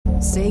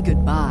Say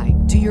goodbye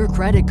to your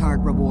credit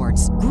card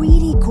rewards.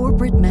 Greedy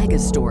corporate mega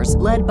stores,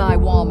 led by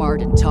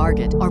Walmart and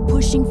Target, are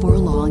pushing for a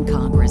law in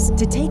Congress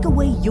to take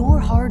away your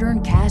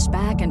hard-earned cash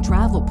back and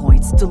travel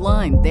points to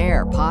line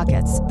their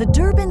pockets. The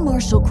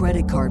Durbin-Marshall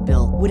credit card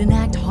bill would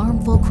enact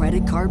harmful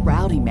credit card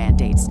routing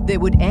mandates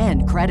that would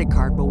end credit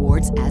card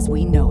rewards as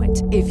we know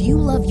it. If you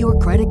love your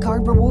credit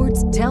card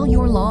rewards, tell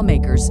your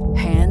lawmakers,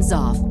 hands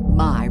off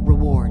my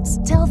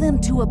rewards. Tell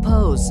them to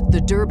oppose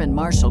the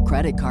Durbin-Marshall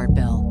credit card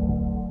bill.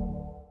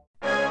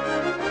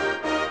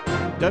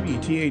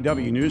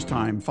 WTAW News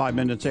Time, 5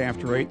 minutes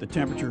after 8. The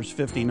temperature is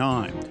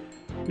 59.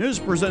 News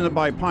presented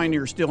by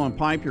Pioneer Steel and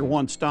Pipe, your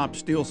one-stop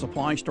steel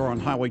supply store on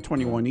Highway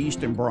 21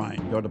 East in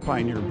Bryan. Go to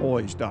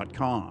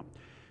pioneerboys.com.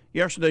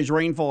 Yesterday's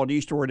rainfall at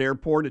Eastwood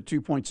Airport at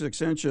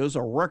 2.6 inches,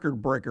 a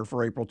record breaker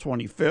for April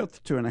 25th,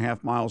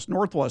 2.5 miles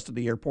northwest of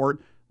the airport.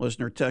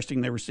 Listener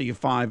testing, they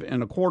received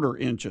 5.25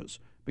 inches.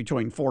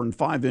 Between 4 and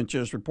 5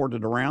 inches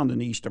reported around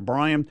and east of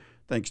Bryan.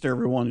 Thanks to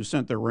everyone who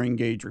sent their rain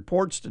gauge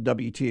reports to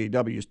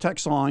WTAW's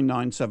text line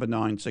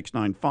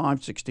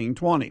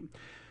 979-695-1620.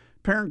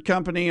 Parent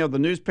company of the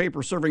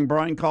newspaper serving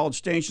Bryan College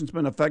Station has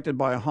been affected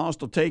by a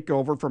hostile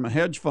takeover from a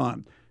hedge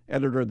fund.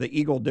 Editor of the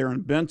Eagle,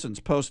 Darren Benson's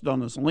posted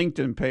on his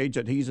LinkedIn page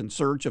that he's in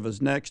search of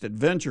his next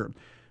adventure.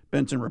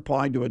 Benson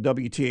replied to a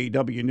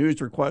WTAW News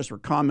request for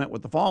comment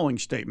with the following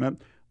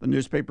statement: "The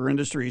newspaper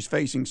industry is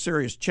facing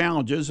serious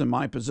challenges, and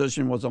my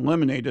position was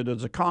eliminated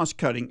as a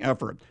cost-cutting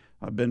effort.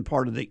 I've been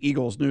part of the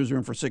Eagles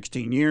newsroom for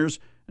 16 years,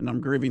 and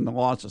I'm grieving the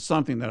loss of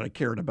something that I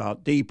cared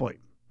about deeply."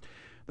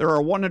 There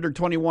are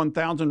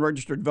 121,000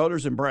 registered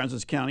voters in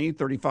Brazos County.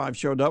 35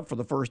 showed up for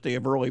the first day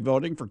of early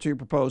voting for two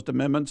proposed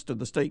amendments to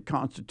the state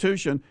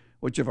constitution,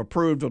 which have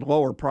approved of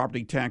lower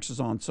property taxes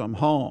on some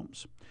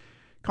homes.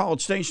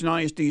 College Station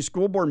ISD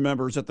school board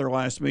members at their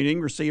last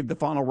meeting received the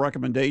final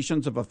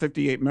recommendations of a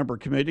 58-member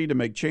committee to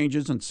make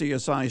changes in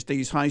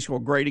CSISD's high school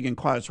grading and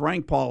class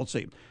rank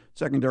policy.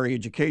 Secondary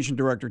Education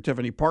Director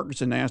Tiffany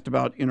Parkinson asked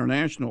about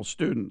international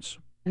students.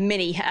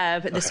 Many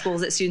of the schools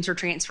that students are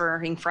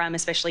transferring from,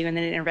 especially in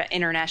an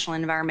international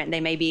environment,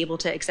 they may be able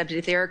to accept it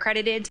if they're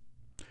accredited.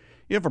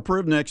 If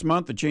approved next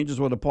month, the changes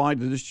would apply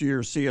to this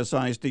year's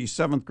CSISD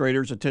 7th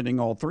graders attending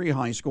all three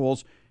high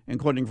schools,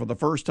 including for the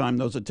first time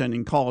those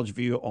attending College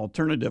View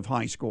Alternative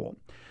High School.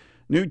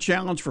 New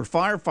challenge for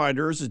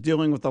firefighters is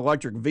dealing with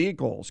electric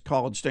vehicles.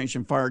 College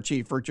Station Fire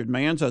Chief Richard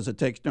Mann says it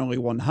takes nearly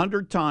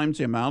 100 times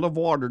the amount of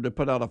water to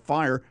put out a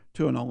fire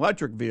to an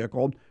electric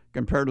vehicle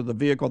compared to the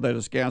vehicle that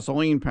is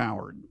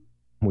gasoline-powered.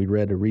 We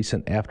read a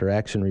recent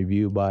after-action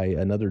review by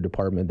another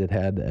department that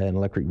had an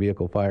electric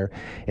vehicle fire,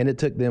 and it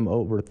took them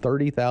over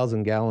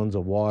 30,000 gallons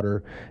of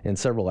water and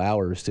several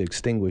hours to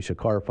extinguish a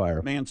car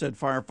fire. Mann said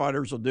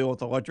firefighters will deal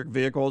with electric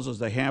vehicles as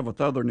they have with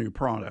other new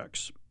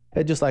products.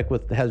 And just like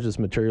with hazardous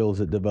materials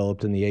that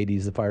developed in the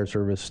 80s, the fire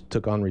service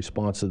took on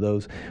response to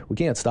those. We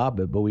can't stop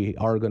it, but we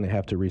are going to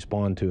have to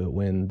respond to it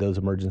when those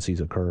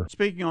emergencies occur.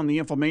 Speaking on the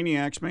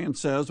Infomaniacs, Mann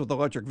says with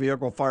electric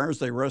vehicle fires,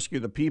 they rescue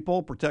the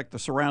people, protect the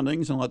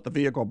surroundings, and let the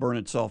vehicle burn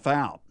itself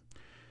out.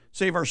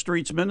 Save Our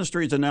Streets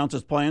Ministries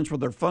announces plans for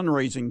their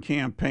fundraising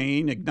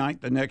campaign,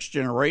 Ignite the Next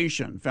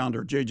Generation.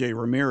 Founder J.J.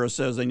 Ramirez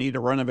says they need to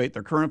renovate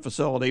their current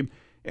facility,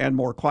 add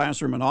more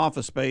classroom and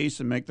office space,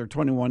 and make their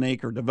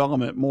 21-acre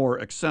development more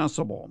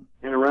accessible.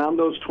 And around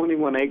those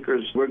 21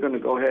 acres, we're going to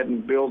go ahead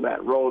and build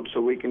that road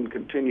so we can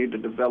continue to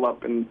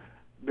develop and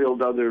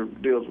build other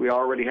deals. We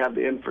already have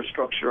the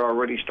infrastructure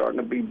already starting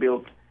to be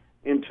built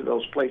into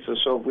those places.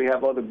 So if we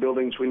have other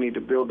buildings we need to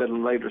build at a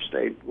later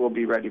state, we'll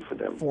be ready for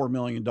them. $4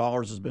 million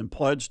has been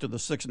pledged to the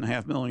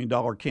 $6.5 million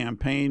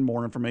campaign.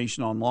 More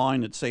information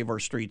online at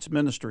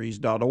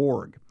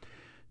saveourstreetsministries.org.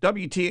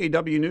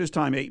 WTAW News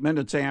Time, 8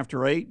 minutes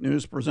after 8.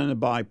 News presented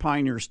by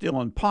Pioneer Steel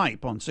and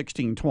Pipe on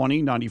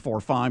 1620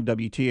 94.5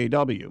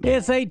 WTAW.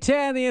 It's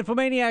 8:10, the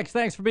Infomaniacs.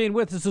 Thanks for being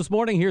with us this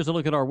morning. Here's a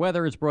look at our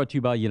weather. It's brought to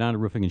you by United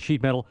Roofing and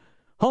Sheet Metal,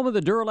 home of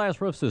the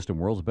Duralast Roof System,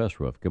 world's best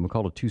roof. Give them a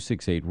call at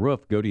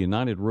 268-ROOF. Go to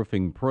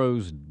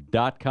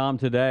UnitedRoofingPros.com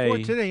today. For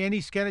today,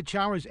 any scattered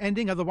showers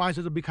ending. Otherwise,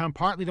 it'll become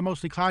partly to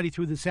mostly cloudy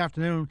through this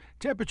afternoon.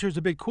 Temperatures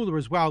a bit cooler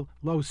as well,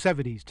 low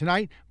 70s.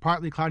 Tonight,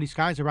 partly cloudy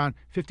skies around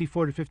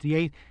 54 to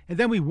 58. And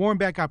then we warm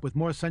back up with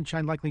more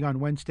sunshine likely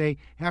on Wednesday.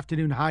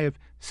 Afternoon high of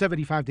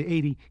 75 to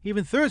 80.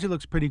 Even Thursday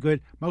looks pretty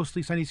good.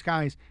 Mostly sunny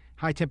skies.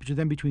 High temperature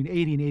then between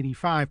 80 and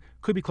 85.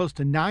 Could be close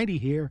to 90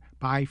 here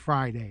by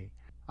Friday.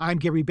 I'm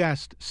Gary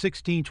Best,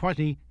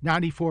 1620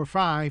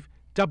 94.5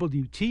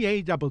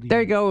 WTAW.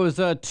 There you go. It was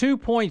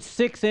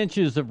 2.6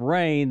 inches of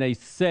rain, they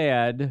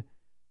said,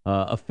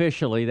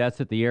 officially. That's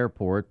at the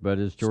airport, but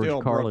as George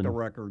Still Carlin... broke the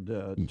record,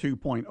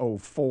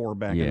 2.04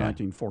 back in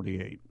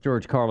 1948.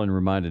 George Carlin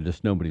reminded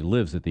us nobody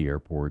lives at the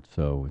airport,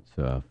 so it's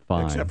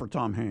fine. Except for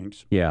Tom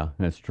Hanks. Yeah,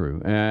 that's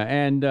true.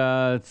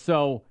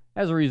 So...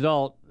 as a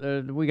result,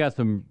 we got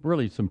some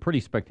pretty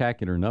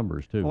spectacular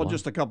numbers, too. Well,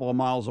 just a couple of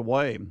miles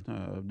away,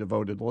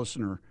 devoted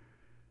listener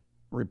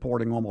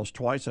reporting almost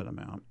twice that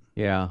amount.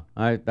 Yeah,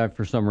 I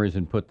for some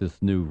reason put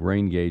this new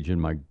rain gauge in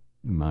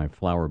my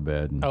flower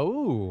bed. And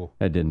oh.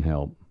 That didn't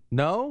help.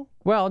 No?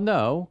 Well,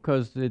 no,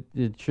 because it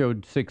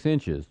showed 6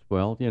 inches.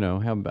 Well,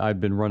 I'd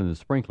been running the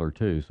sprinkler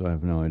too, so I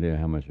have no idea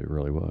how much it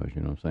really was.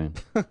 You know what I'm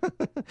saying?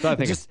 So I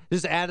think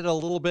just added a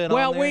little bit.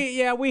 Well, on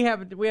there? we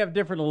have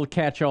different little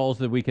catch-alls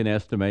that we can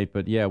estimate,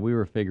 but yeah, we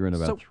were figuring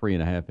about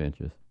 3.5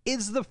 inches.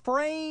 Is the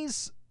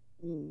phrase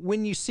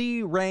when you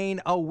see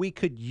rain, "Oh, we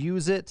could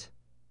use it"?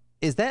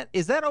 Is that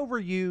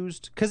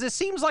overused? Because it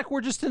seems like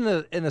we're just in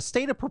a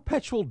state of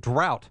perpetual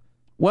drought.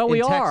 Well,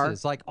 we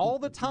Texas, are like all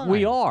the time.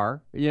 We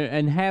are,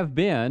 and have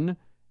been.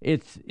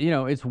 It's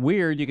it's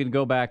weird. You can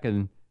go back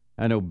and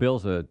I know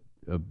Bill's a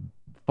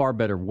far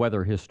better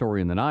weather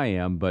historian than I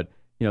am, but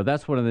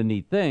that's one of the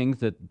neat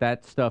things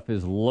that stuff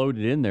is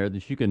loaded in there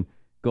that you can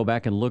go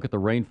back and look at the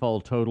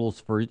rainfall totals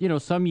for.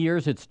 Some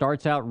years it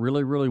starts out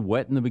really, really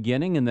wet in the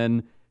beginning, and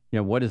then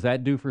what does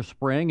that do for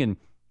spring? And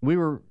we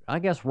were, I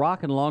guess,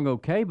 rocking along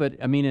okay, but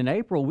I mean in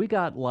April we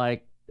got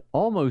like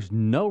almost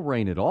no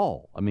rain at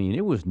all. I mean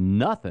it was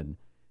nothing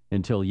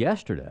until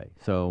yesterday.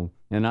 So,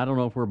 and I don't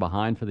know if we're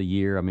behind for the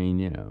year. I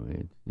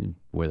mean,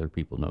 weather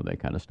people know that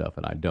kind of stuff,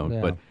 and I don't.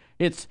 Yeah. But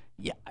it's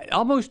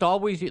almost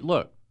always,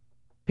 look,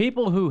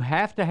 people who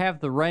have to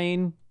have the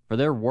rain for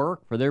their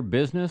work, for their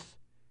business,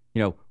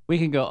 we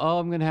can go, oh,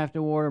 I'm going to have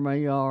to water my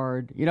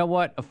yard. You know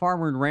what? A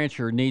farmer and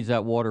rancher needs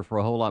that water for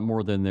a whole lot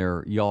more than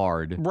their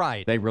yard.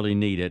 Right. They really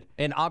need it.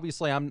 And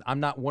obviously, I'm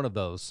not one of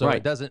those, so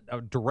it doesn't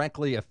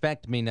directly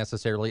affect me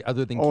necessarily,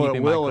 other than keeping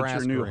keeping my my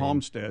grass at your new green.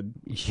 homestead.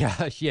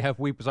 Yeah. If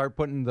we start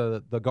putting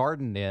the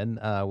garden in,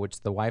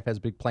 which the wife has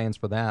big plans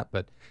for that.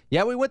 But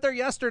yeah, we went there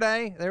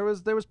yesterday. There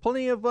was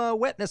plenty of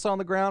wetness on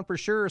the ground for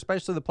sure,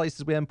 especially the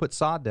places we haven't put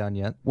sod down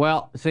yet.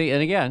 Well, see,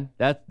 and again,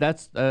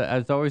 that's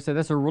as I always say,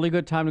 that's a really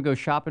good time to go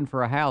shopping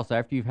for a house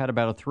after you've had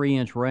about a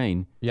 3-inch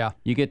rain. Yeah.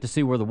 You get to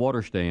see where the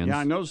water stands. Yeah,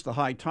 I noticed the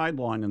high tide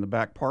line in the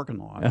back parking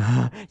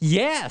lot.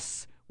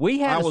 Yes.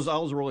 I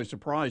was really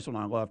surprised when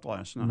I left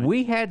last night.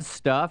 We had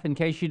stuff, in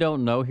case you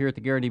don't know, here at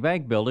the Guaranty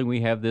Bank building,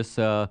 we have this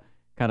kind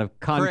of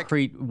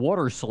concrete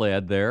water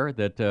sled there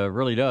that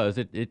really does.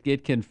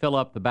 It can fill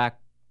up the back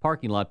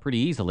parking lot pretty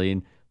easily.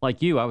 And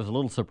like you, I was a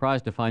little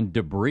surprised to find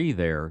debris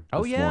there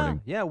this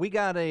morning. Yeah, we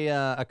got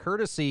a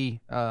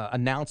courtesy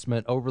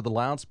announcement over the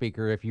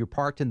loudspeaker. If you're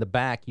parked in the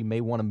back, you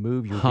may want to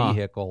move your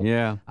vehicle.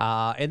 Yeah.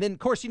 And then, of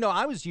course,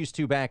 I was used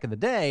to back in the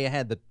day, I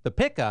had the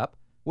pickup,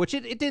 which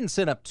it didn't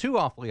sit up too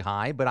awfully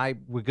high, but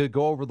we could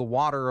go over the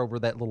water over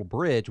that little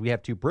bridge. We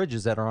have 2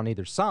 bridges that are on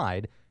either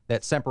side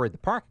that separate the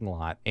parking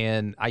lot.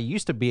 And I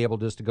used to be able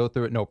just to go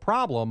through it no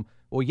problem.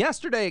 Well,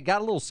 yesterday it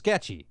got a little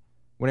sketchy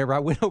whenever I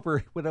went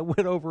over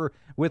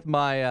with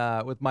my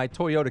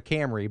Toyota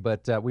Camry,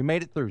 but we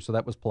made it through, so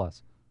that was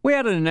plus. We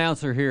had an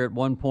announcer here at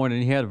one point,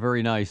 and he had a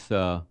very nice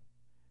vehicle.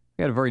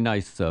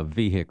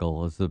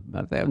 It was a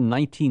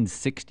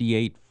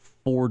 1968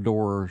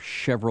 4-door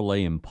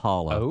Chevrolet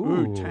Impala.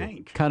 Ooh,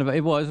 tank.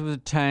 It was a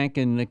tank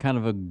and a kind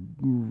of a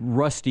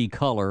rusty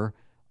color.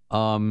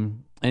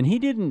 And he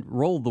didn't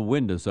roll the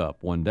windows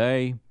up one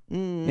day,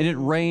 and it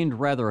rained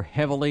rather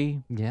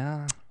heavily.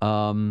 Yeah.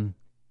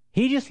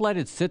 He just let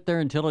it sit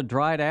there until it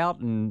dried out,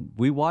 and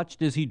we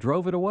watched as he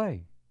drove it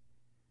away.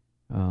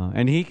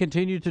 And he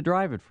continued to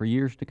drive it for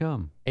years to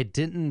come. It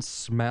didn't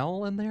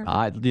smell in there?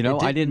 I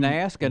didn't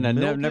ask, and I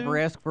never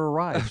asked for a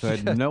ride, so I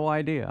had no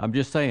idea. I'm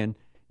just saying,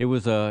 it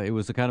was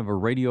a kind of a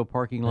radio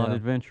parking lot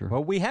adventure.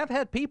 Well, we have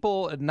had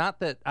people, not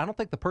that, I don't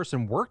think the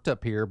person worked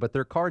up here, but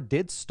their car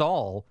did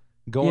stall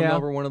going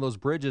over one of those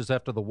bridges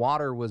after the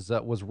water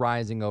was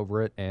rising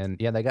over it, and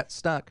they got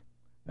stuck.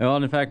 Well,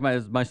 and in fact,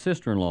 my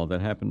sister-in-law, that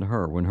happened to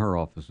her when her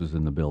office was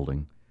in the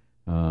building.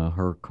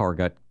 Her car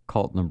got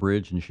caught in the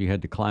bridge, and she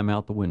had to climb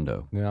out the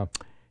window. Yeah.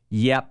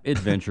 Yep,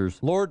 adventures.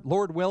 Lord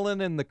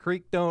Willen and the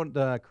creek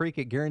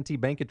at Guaranty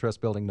Bank and Trust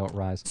building don't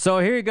rise. So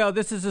here you go.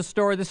 This is a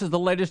story. This is the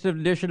latest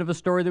edition of a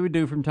story that we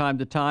do from time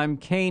to time.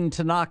 Kane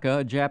Tanaka,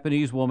 a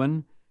Japanese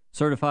woman,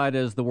 certified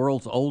as the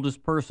world's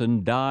oldest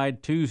person, died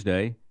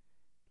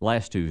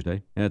last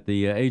Tuesday, at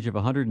the age of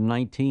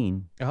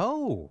 119.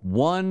 Oh.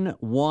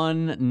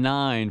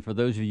 119 for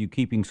those of you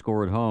keeping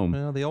score at home.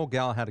 Well, the old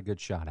gal had a good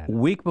shot at it. A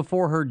week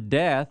before her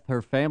death,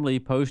 her family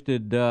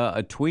posted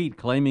a tweet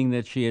claiming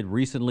that she had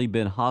recently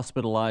been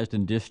hospitalized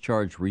and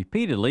discharged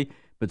repeatedly,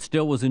 but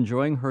still was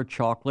enjoying her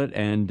chocolate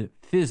and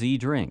fizzy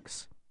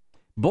drinks.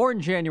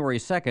 Born January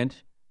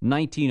 2nd,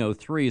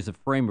 1903 is a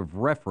frame of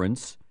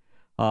reference.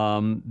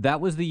 That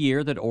was the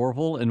year that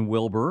Orville and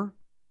Wilbur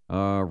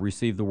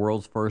received the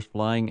world's first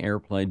flying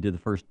airplane, did the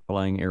first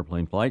flying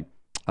airplane flight.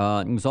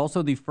 It was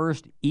also the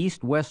first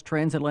east-west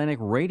transatlantic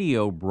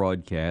radio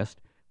broadcast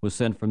was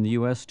sent from the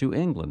U.S. to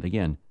England.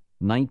 Again,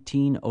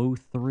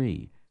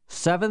 1903.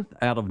 7th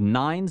out of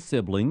 9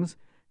 siblings,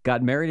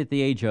 got married at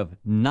the age of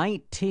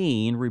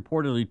 19,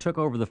 reportedly took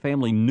over the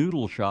family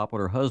noodle shop when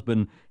her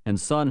husband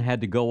and son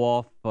had to go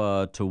off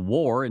to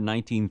war in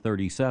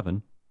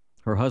 1937.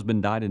 Her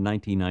husband died in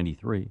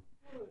 1993.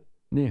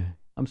 Yeah,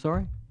 I'm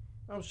sorry?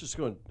 I was just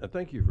going,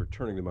 thank you for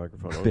turning the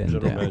microphone on. Ben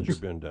General Downs. Manager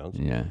Ben Downs.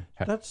 Yeah.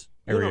 That's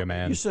Area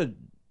man. You said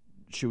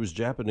she was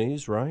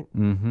Japanese, right?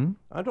 Mm-hmm.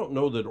 I don't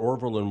know that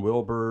Orville and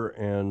Wilbur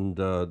and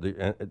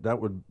that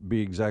would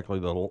be exactly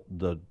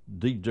the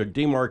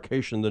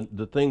demarcation,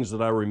 the things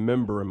that I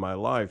remember in my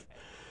life.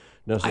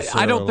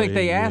 I don't think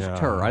they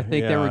asked her. I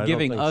think they were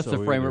giving us a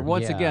framework.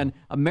 Once Yeah. again,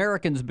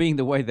 Americans being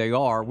the way they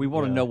are, we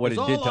want to know what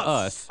It's it did all to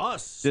us.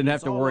 us. Didn't have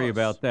It's to all worry us.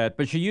 about that.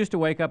 But she used to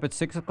wake up at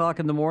 6 o'clock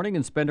in the morning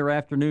and spend her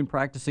afternoon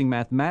practicing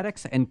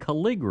mathematics and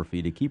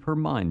calligraphy to keep her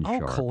mind Oh,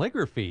 sharp.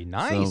 calligraphy.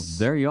 Nice.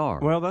 So there you are.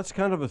 Well, that's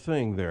kind of a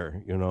thing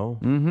there, you know.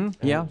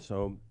 Mm-hmm. Yeah. And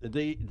so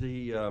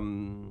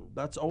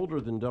that's older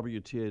than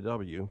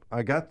WTAW.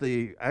 I got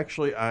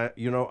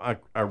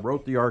I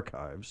wrote the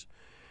archives,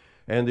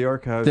 and the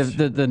archives,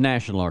 The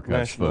National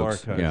Archives, National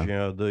folks. Archives.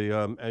 Yeah.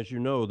 The as you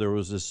know, there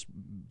was this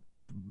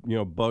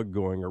bug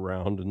going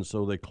around, and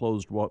so they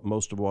closed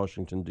most of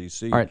Washington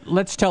D.C. All right,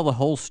 let's tell the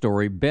whole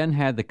story. Ben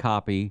had the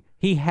copy.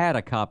 He had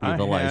a copy of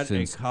the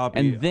license. A copy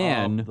and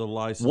then, of the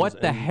license.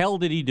 what the and hell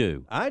did he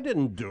do? I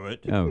didn't do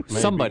it. Oh, Maybe.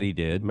 somebody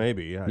did.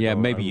 Maybe.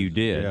 Maybe you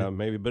did. Yeah,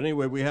 maybe. But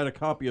anyway, we had a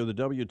copy of the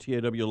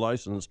WTAW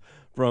license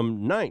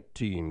from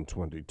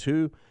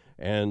 1922,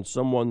 and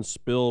someone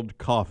spilled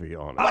coffee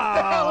on it. What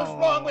the hell is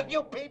wrong with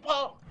you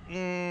people?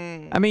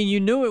 I mean,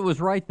 you knew it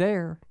was right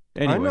there.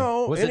 Anyway, I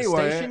know. Was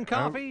anyway, it station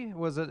coffee?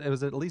 Was it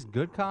at least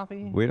good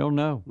coffee? we don't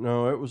know.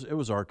 No, it was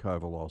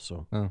archival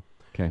also. Oh.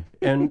 Okay.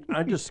 And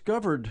I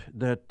discovered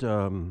that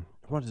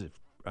what is it?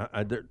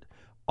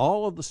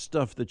 All of the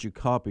stuff that you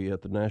copy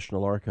at the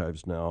National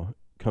Archives now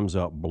comes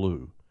out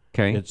blue.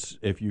 Okay. It's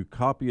if you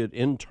copy it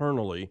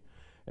internally,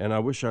 and I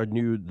wish I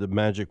knew the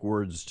magic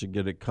words to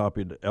get it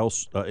copied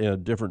in a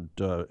different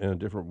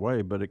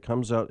way. But it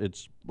comes out.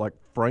 It's like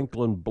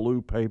Franklin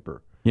blue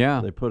paper.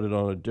 Yeah. They put it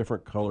on a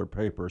different color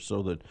paper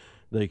so that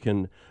they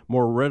can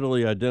more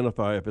readily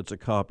identify if it's a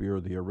copy or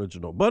the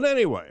original. But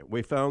anyway,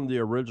 we found the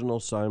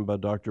original signed by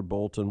Dr.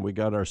 Bolton. We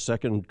got our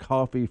second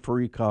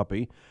coffee-free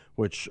copy,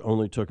 which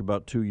only took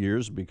about 2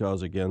 years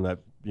because, again, that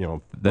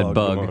That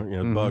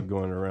bug. bug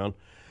going around.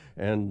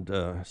 And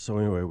so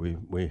anyway,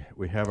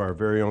 we have our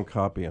very own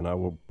copy, and I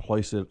will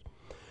place it.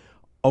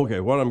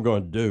 Okay, what I'm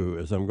going to do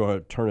is I'm going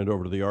to turn it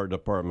over to the art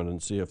department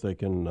and see if they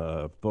can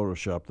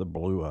Photoshop the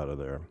blue out of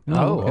there.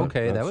 Oh,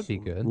 okay. That would be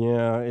good.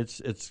 Yeah,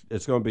 it's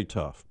going to be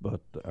tough, but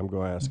I'm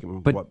going to ask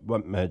them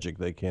what magic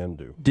they can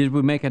do. Did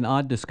we make an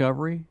odd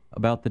discovery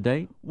about the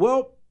date?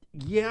 Well,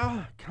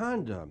 yeah,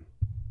 kind of.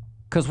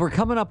 Because we're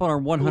coming up on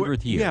our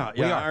 100th year.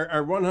 Yeah,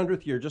 our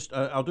 100th year. Just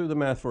I'll do the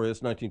math for you.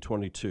 It's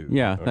 1922.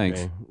 Yeah, okay?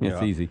 thanks.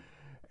 It's easy.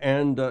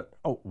 And,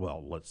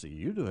 let's see,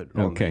 you do it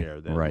on the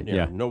air then. Right,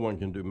 yeah. No one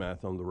can do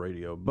math on the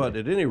radio. But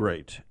at any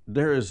rate,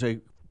 there is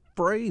a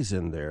phrase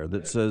in there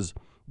that says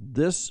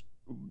this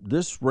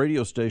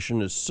radio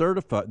station is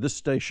certified, this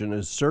station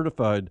is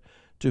certified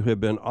to have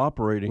been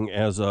operating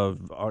as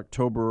of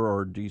October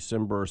or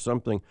December or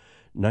something,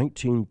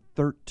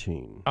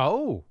 1913.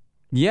 Oh.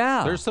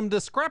 Yeah. There's some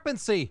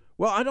discrepancy.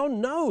 Well, I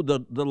don't know.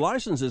 The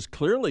license is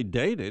clearly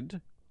dated.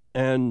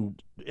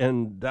 And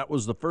that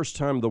was the first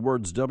time the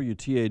words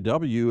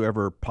WTAW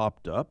ever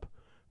popped up,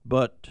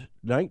 but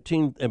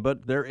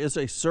there is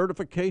a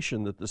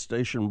certification that the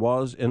station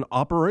was in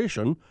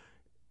operation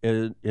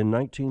in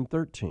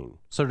 1913.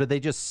 So did they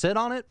just sit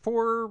on it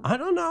for? I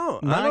don't know.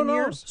 9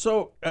 years.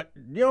 So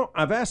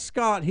I've asked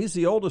Scott. He's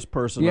the oldest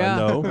person I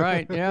know.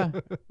 Right. Yeah.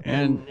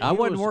 And I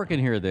wasn't working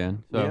here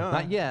then. So. Yeah.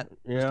 Not yet.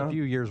 Just Yeah. a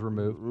few years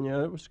removed.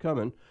 Yeah, it was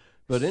coming.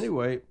 But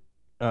anyway.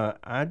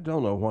 I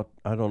don't know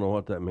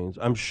what that means.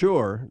 I'm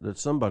sure that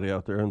somebody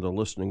out there in the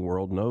listening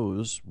world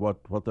knows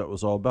what that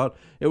was all about.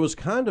 It was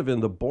kind of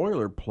in the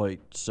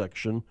boilerplate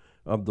section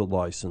of the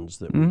license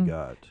that we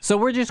got. So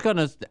we're just going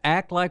to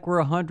act like we're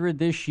 100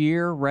 this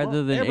year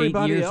rather than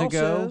 8 years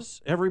ago?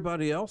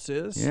 Everybody else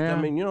is. Yeah. I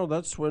mean,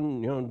 that's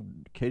when,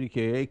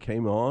 KDKA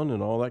came on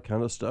and all that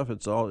kind of stuff.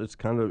 It's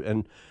kind of,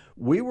 and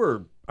we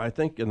were, I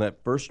think, in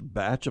that first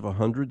batch of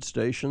 100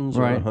 stations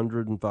or Right.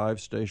 105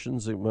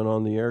 stations that went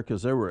on the air,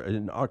 because they were,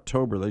 in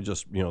October, they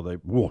just, they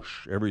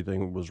whoosh,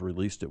 everything was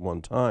released at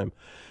one time.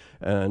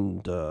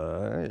 And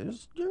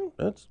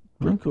that's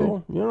pretty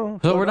cool,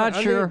 So we're not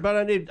sure.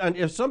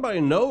 If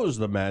somebody knows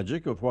the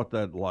magic of what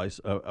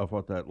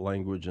that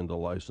language and the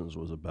license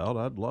was about,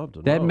 I'd love to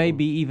know. That may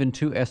be even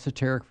too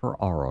esoteric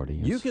for our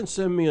audience. You can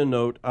send me a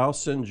note. I'll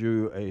send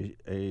you a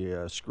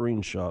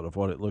screenshot of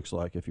what it looks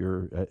like if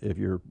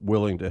you're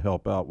willing to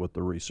help out with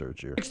the research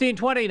here.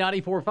 1620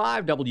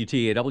 94.5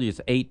 WTAW is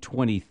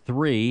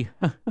 823.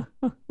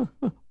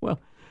 Well,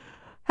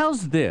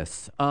 how's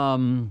this?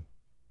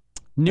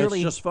 That's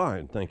just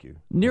fine, thank you.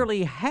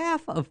 Nearly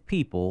half of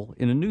people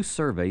in a new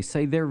survey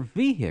say their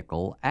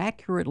vehicle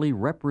accurately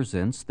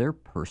represents their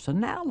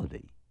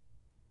personality.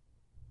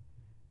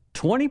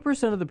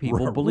 20% of the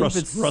people believe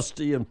it's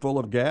rusty and full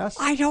of gas.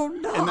 I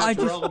don't know. And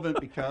that's relevant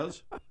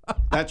because?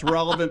 That's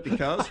relevant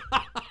because?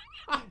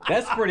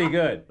 That's pretty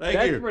good.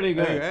 Thank you. Pretty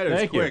good. That is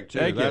Thank quick, too.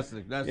 Thank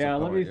you. That's yeah, the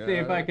let me point. see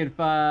if I can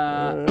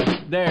find.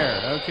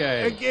 There.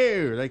 Okay.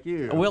 Thank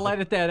you. We'll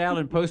edit that out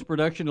in post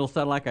production. It'll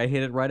sound like I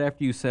hit it right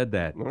after you said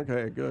that.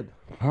 Okay, good.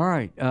 All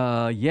right.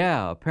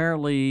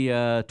 Apparently,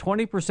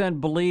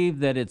 20% believe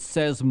that it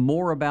says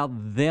more about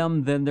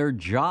them than their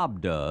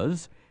job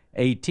does.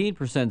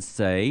 18%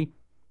 say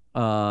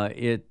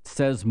it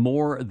says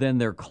more than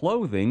their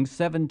clothing.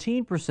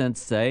 17%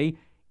 say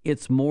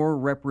it's more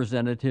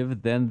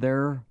representative than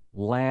their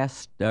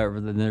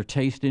than their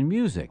taste in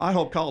music. I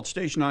hope College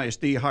Station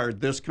ISD hired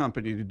this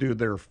company to do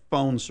their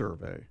phone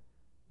survey.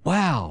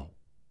 Wow.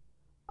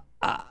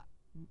 I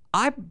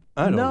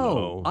don't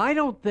know. I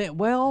don't think.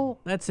 Well,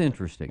 that's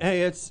interesting.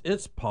 Hey,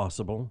 it's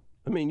possible.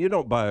 I mean, you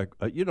don't buy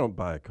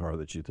a car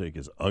that you think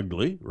is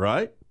ugly,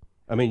 right?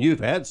 I mean,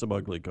 you've had some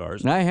ugly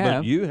cars. I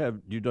have. But you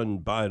didn't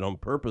buy it on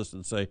purpose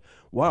and say,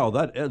 "Wow,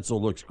 that Edsel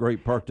looks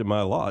great parked in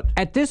my lot."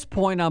 At this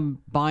point, I'm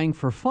buying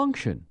for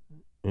function.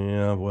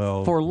 Yeah,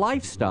 well, for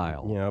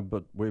lifestyle. Yeah,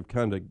 but we're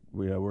kind of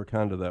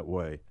that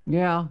way.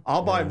 Yeah.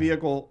 I'll buy a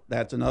vehicle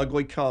that's an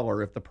ugly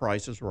color if the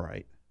price is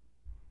right.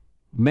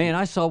 Man,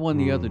 I saw one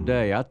the other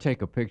day. I'll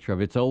take a picture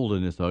of it. It's old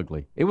and it's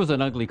ugly. It was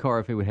an ugly car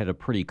if it had a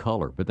pretty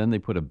color, but then they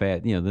put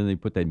then they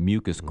put that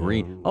mucus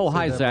green. Oh,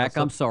 hi, Zach.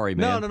 I'm sorry,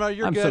 man. No,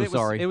 you're I'm good. So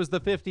sorry. It was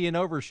the 50 and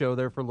over show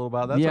there for a little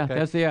while. That's yeah, okay.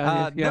 That's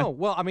No,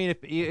 well, I mean,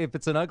 if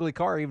it's an ugly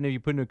car, even if you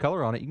put new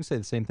color on it, you can say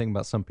the same thing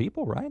about some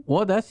people, right?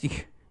 Well, that's...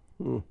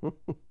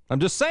 I'm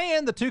just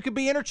saying the two could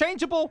be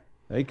interchangeable.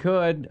 They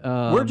could.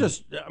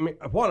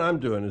 What I'm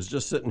doing is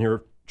just sitting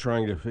here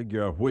trying to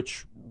figure out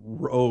which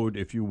road,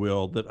 if you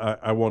will, that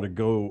I want to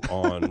go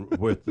on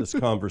with this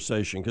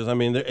conversation, because I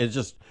mean, they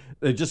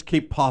just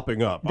keep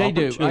popping up. They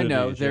do. I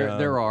know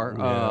there are.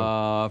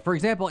 Yeah. For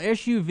example,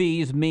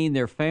 SUVs mean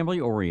they're family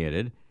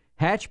oriented.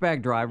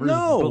 Hatchback drivers.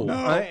 No,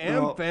 I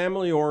am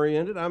family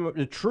oriented. I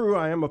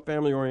am a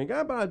family oriented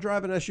guy, but I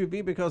drive an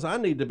SUV because I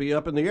need to be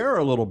up in the air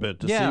a little bit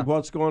to see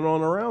what's going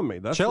on around me.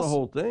 That's the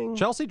whole thing.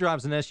 Chelsea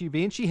drives an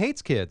SUV and she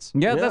hates kids.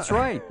 Yeah, that's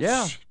right.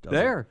 Yeah,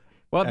 there.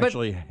 Well,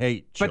 actually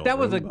hate children.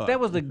 But that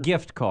was a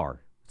gift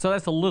car, so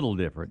that's a little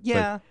different.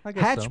 Yeah, but I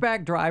guess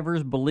hatchback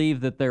drivers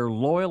believe that they're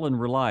loyal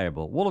and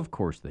reliable. Well, of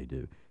course they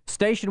do.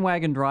 Station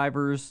wagon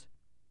drivers,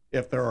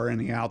 if there are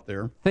any out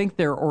there, think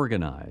they're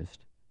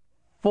organized.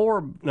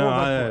 No,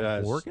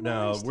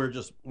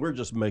 we're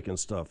just making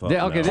stuff up.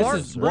 Yeah, okay, now.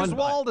 this is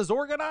Griswold is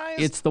organized.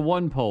 It's the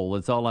one poll.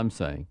 That's all I'm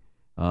saying.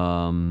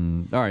 All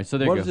right, so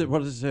there you go.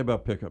 What does it say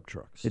about pickup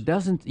trucks? It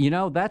doesn't.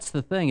 That's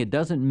the thing. It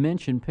doesn't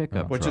mention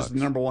pickup which trucks. is the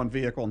number one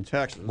vehicle in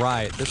Texas.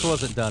 Right. This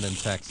wasn't done in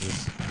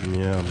Texas.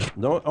 Yeah.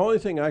 The only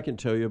thing I can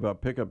tell you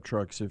about pickup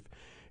trucks,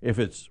 if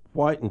it's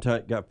white and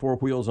got four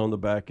wheels on the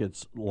back,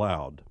 it's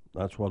loud.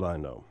 That's what I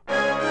know.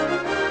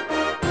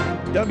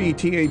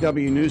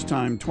 WTAW News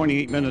Time,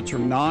 28 minutes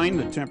from 9.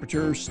 The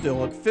temperature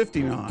still at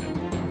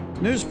 59.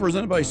 News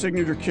presented by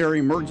Signature Care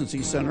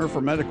Emergency Center.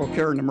 For medical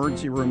care and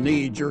emergency room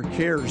needs, your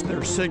care's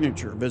their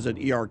signature. Visit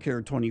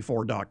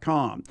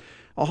ercare24.com.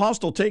 A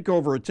hostile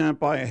takeover attempt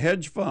by a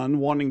hedge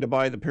fund wanting to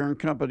buy the parent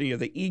company of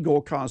the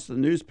Eagle cost the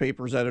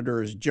newspaper's editor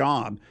his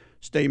job.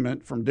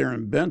 Statement from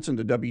Darren Benson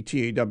to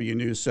WTAW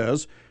News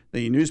says,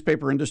 the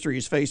newspaper industry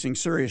is facing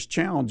serious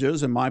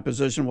challenges, and my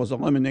position was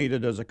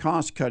eliminated as a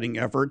cost-cutting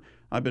effort.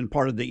 I've been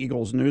part of the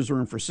Eagle's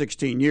newsroom for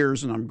 16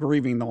 years, and I'm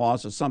grieving the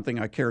loss of something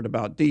I cared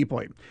about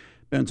deeply.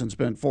 Benson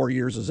spent 4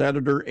 years as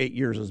editor, 8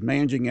 years as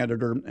managing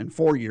editor, and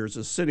 4 years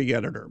as city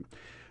editor.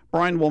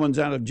 Bryan Woman's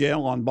out of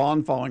jail on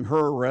bond following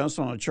her arrest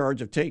on a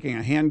charge of taking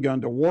a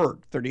handgun to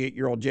work.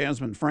 38-year-old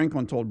Jasmine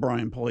Franklin told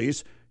Bryan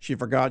police she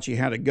forgot she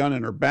had a gun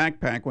in her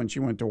backpack when she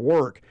went to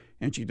work,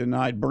 and she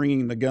denied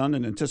bringing the gun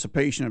in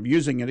anticipation of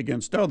using it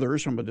against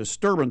others from a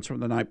disturbance from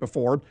the night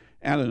before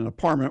at an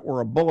apartment where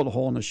a bullet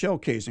hole and a shell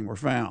casing were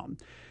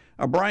found.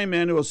 A Bryan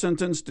man who was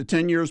sentenced to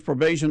 10 years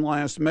probation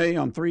last May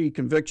on 3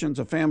 convictions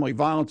of family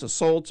violence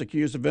assaults,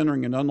 accused of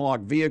entering an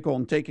unlocked vehicle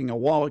and taking a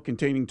wallet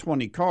containing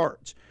 20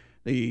 cards.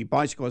 The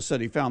bicyclist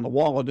said he found the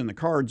wallet and the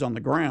cards on the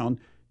ground.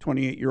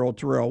 28-year-old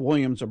Terrell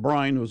Williams of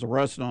Bryan, who was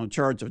arrested on a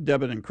charge of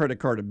debit and credit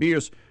card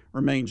abuse,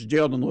 remains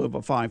jailed in lieu of a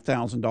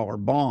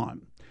 $5,000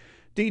 bond.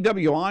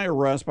 DWI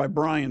arrest by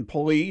Bryan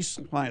police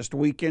last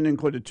weekend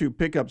included 2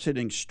 pickups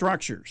hitting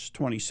structures.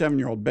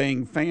 27-year-old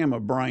Bang Pham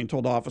of Bryan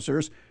told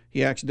officers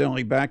he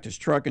accidentally backed his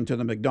truck into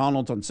the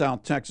McDonald's on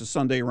South Texas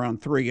Sunday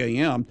around 3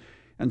 a.m.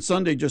 And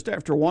Sunday, just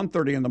after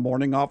 1:30 in the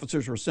morning,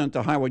 officers were sent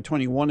to Highway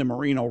 21 and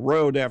Merino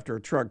Road after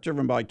a truck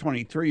driven by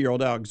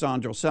 23-year-old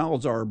Alexandro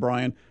Salazar of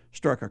Bryan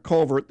struck a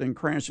culvert, then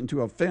crashed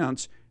into a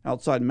fence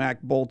outside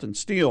Mack Bolt and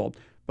Steel.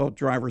 Both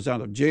drivers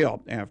out of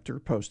jail after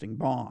posting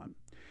bond.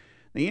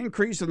 The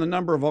increase in the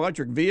number of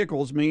electric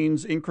vehicles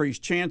means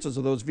increased chances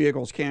of those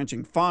vehicles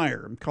catching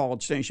fire.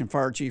 College Station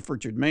Fire Chief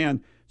Richard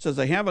Mann says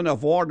they have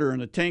enough water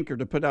in a tanker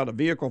to put out a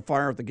vehicle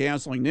fire with a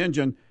gasoline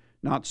engine.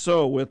 Not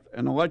so with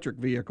an electric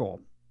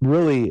vehicle.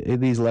 Really,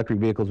 these electric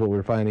vehicles, what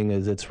we're finding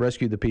is it's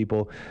rescue the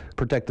people,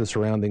 protect the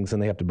surroundings,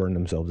 and they have to burn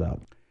themselves out.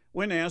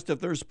 When asked if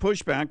there's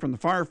pushback from the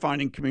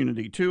firefighting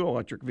community to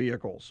electric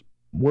vehicles.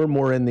 We're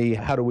more in the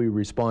how do we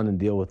respond and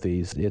deal with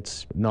these.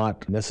 It's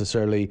not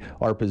necessarily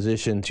our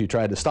position to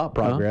try to stop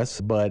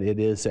progress, but it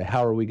is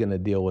how are we going to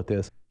deal with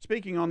this.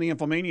 Speaking on the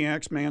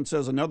Infomaniacs, man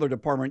says another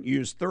department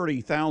used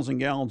 30,000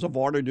 gallons of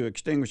water to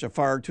extinguish a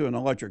fire to an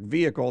electric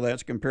vehicle.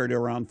 That's compared to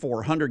around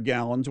 400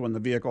 gallons when the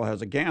vehicle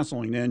has a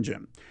gasoline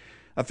engine.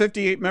 A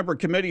 58-member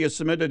committee has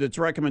submitted its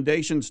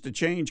recommendations to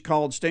change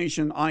College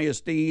Station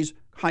ISD's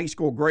high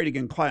school grading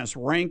and class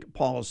rank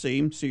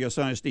policy.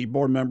 CSISD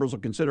board members will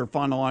consider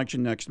final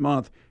action next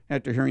month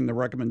after hearing the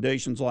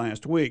recommendations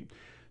last week.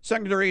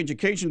 Secondary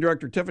Education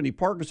Director Tiffany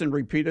Parkinson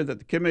repeated that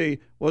the committee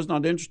was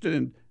not interested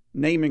in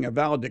naming a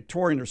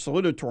valedictorian or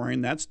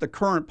salutatorian. That's the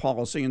current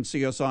policy in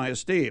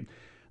CSISD.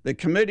 The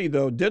committee,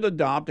 though, did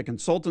adopt a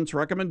consultant's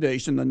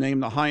recommendation to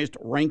name the highest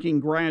ranking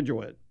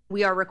graduate.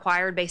 We are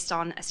required, based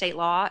on state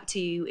law,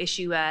 to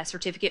issue a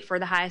certificate for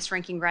the highest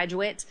ranking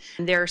graduates.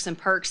 There are some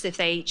perks if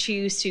they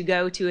choose to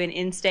go to an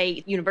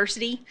in-state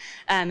university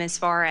as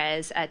far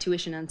as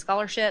tuition and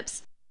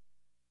scholarships.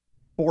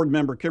 Board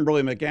member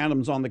Kimberly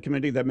McAdams on the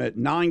committee that met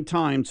 9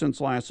 times since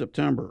last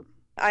September.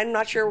 I'm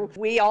not sure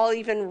we all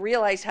even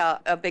realize how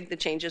big the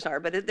changes are,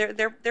 but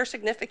they're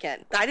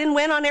significant. I didn't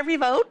win on every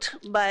vote,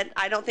 but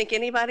I don't think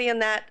anybody in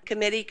that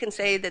committee can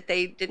say that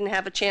they didn't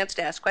have a chance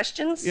to ask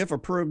questions. If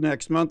approved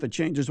next month, the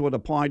changes would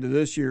apply to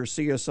this year's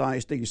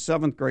CSISD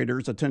 7th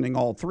graders attending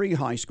all 3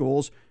 high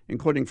schools,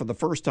 including for the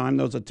first time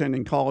those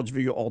attending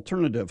Collegeview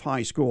Alternative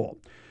High School.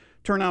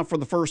 Turnout for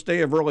the first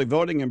day of early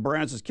voting in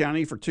Brazos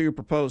County for 2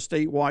 proposed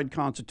statewide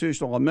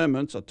constitutional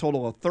amendments, a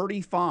total of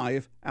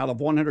 35 out of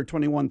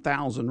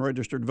 121,000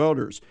 registered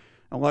voters.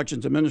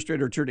 Elections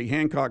Administrator Trudy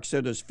Hancock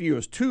said as few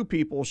as 2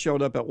 people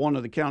showed up at one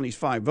of the county's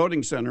 5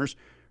 voting centers.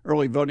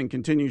 Early voting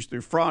continues through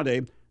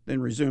Friday,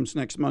 then resumes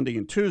next Monday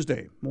and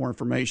Tuesday. More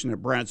information at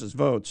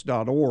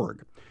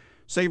brazosvotes.org.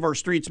 Save Our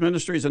Streets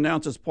Ministries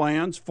announces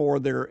plans for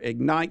their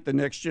Ignite the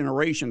Next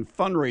Generation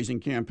fundraising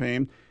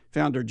campaign.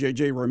 Founder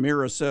J.J.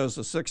 Ramirez says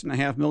the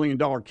 $6.5 million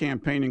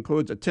campaign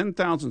includes a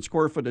 10,000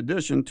 square foot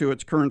addition to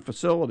its current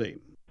facility.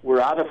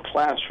 We're out of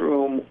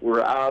classroom.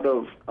 We're out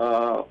of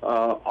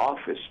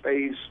office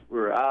space.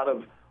 We're out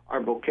of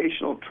our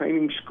vocational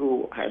training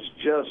school has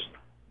just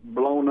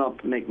blown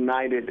up and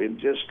ignited. It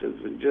just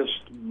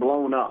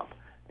blown up.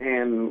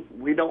 And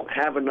we don't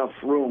have enough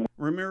room.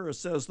 Ramirez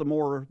says the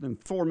more than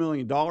 $4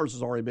 million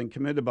has already been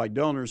committed by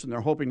donors, and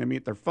they're hoping to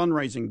meet their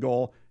fundraising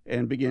goal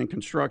and begin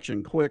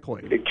construction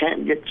quickly. It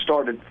can't get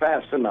started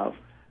fast enough.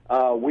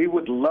 We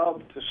would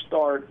love to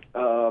start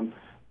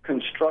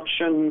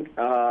construction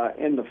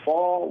in the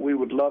fall. We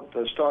would love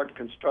to start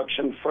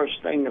construction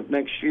first thing of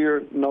next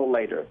year, no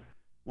later.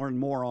 Learn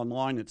more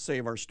online at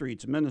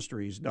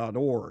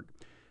saveourstreetsministries.org.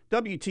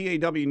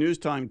 WTAW News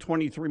Time,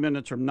 23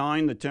 minutes from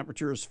 9. The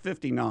temperature is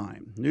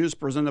 59. News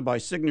presented by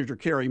Signature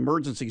Care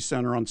Emergency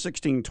Center on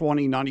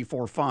 1620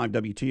 94.5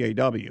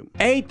 WTAW.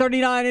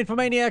 8:39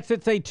 Infomaniacs.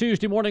 It's a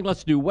Tuesday morning.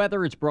 Let's do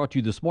weather. It's brought to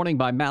you this morning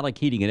by Malik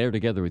Heating and Air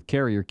together with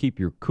Carrier. Keep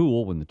your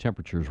cool when the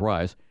temperatures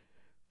rise.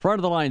 Front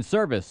of the line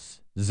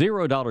service,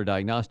 $0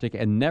 diagnostic,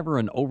 and never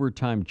an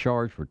overtime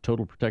charge for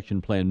Total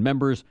Protection Plan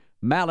members.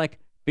 Malik.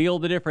 Feel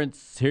the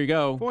difference. Here you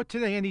go. For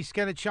today, any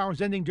scattered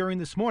showers ending during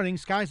this morning.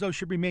 Skies, though,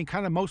 should remain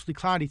kind of mostly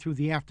cloudy through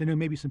the afternoon,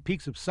 maybe some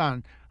peaks of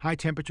sun. High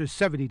temperatures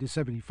 70 to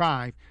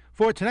 75.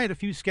 For tonight, a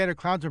few scattered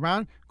clouds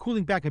around,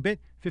 cooling back a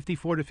bit,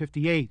 54 to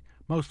 58.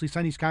 Mostly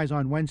sunny skies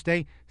on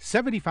Wednesday,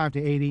 75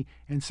 to 80,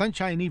 and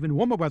sunshine and even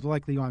warmer weather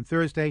likely on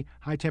Thursday.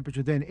 High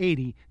temperature then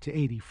 80 to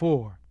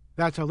 84.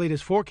 That's our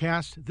latest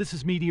forecast. This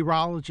is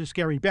meteorologist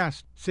Gary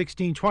Best,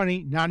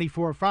 1620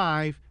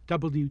 94.5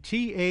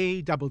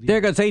 WTAW. There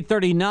goes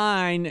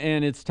 8:39,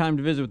 and it's time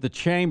to visit with the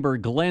chamber.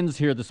 Glenn's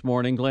here this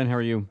morning. Glenn, how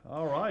are you?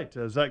 All right.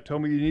 Zach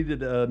told me you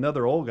needed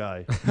another old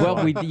guy.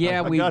 Well, we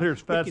got here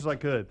as fast as I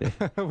could.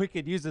 We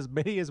could use as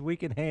many as we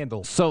can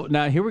handle. So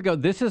now here we go.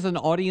 This is an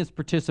audience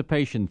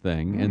participation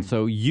thing, and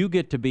so you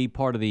get to be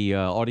part of the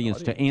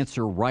audience to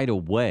answer right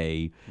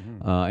away,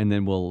 and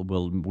then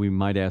we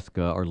might ask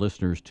our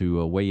listeners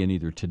to weigh in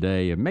either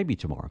today and maybe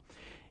tomorrow.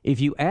 If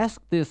you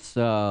ask this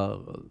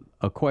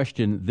a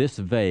question this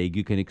vague,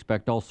 you can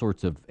expect all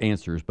sorts of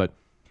answers. But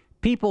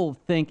people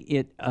think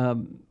it.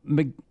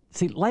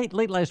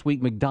 Late last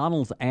week,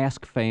 McDonald's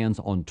asked fans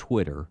on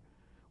Twitter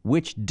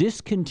which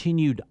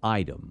discontinued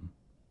item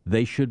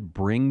they should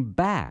bring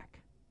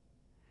back,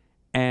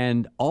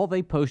 and all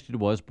they posted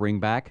was "bring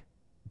back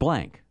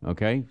blank."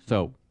 Okay,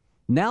 so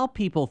now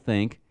people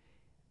think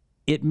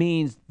it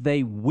means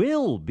they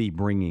will be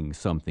bringing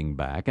something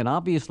back, and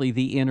obviously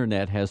the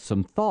internet has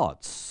some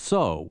thoughts.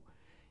 So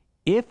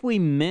if we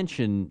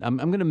mention, I'm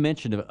going to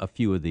mention a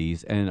few of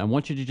these, and I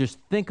want you to just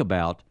think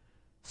about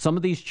some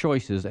of these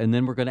choices, and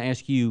then we're going to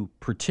ask you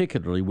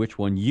particularly which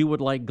one you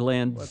would like,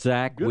 Glenn,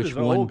 Zach, good which as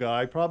an one. old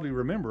guy, I probably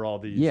remember all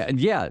these.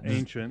 Yeah.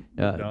 Ancient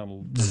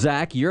McDonald's.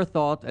 Zach, your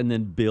thought, and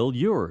then Bill,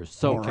 yours.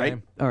 So,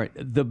 all right.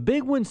 The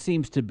big one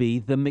seems to be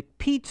the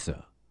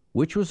McPizza,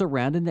 which was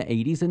around in the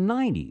 80s and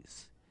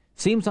 90s.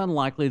 Seems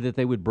unlikely that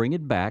they would bring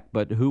it back,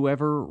 but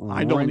whoever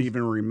I don't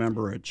even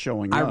remember it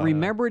showing up. I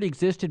remember it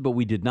existed, but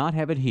we did not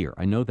have it here.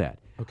 I know that.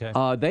 Okay.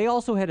 They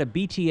also had a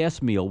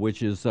BTS meal,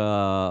 which is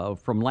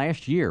from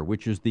last year,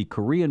 which is the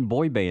Korean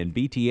boy band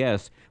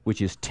BTS,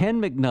 which is 10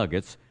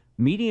 McNuggets,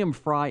 medium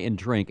fry and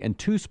drink, and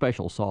 2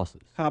 special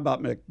sauces. How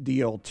about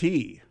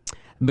McDLT?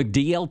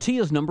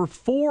 McDLT is number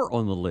 4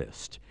 on the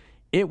list.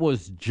 It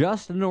was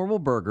just a normal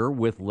burger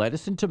with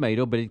lettuce and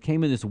tomato, but it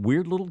came in this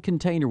weird little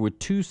container with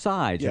 2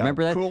 sides. Yeah,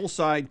 Remember that? cool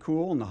side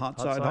cool and the hot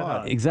side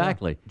hot.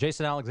 Exactly. Yeah.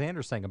 Jason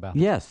Alexander sang about it.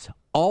 Yes.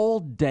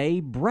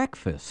 All-day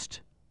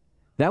breakfast.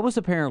 That was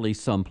apparently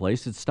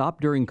someplace. It stopped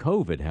during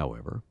COVID,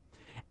 however.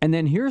 And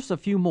then here's a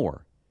few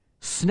more.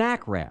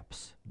 Snack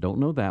wraps. Don't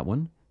know that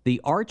one. The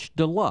Arch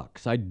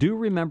Deluxe. I do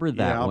remember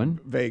that one.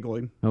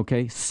 Vaguely.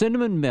 Okay.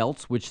 Cinnamon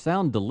Melts, which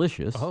sound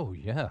delicious. Oh,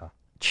 yeah.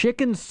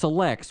 Chicken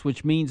Selects,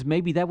 which means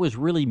maybe that was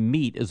really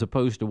meat as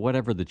opposed to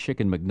whatever the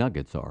chicken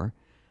McNuggets are.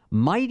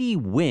 Mighty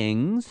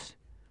Wings.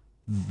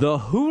 The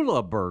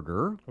Hula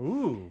Burger,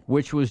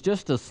 which was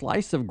just a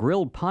slice of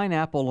grilled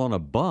pineapple on a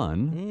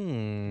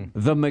bun.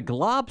 The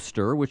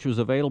McLobster, which was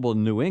available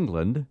in New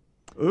England.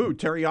 Ooh,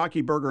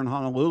 teriyaki burger in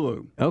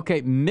Honolulu.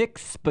 Okay,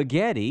 mixed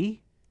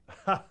spaghetti.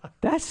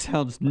 That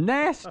sounds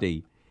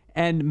nasty.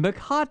 And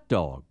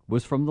McHot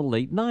was from the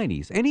late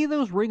 90s. Any of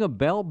those ring a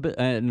bell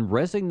and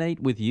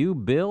resonate with you,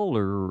 Bill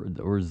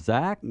or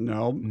Zach?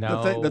 No.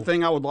 The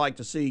thing I would like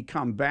to see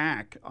come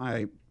back,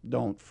 I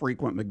don't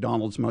frequent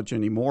McDonald's much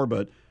anymore,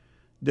 but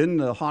didn't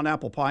the hot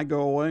apple pie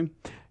go away?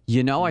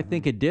 You know, I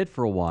think it did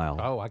for a while.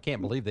 Oh, I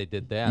can't believe they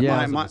did that.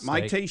 Yeah.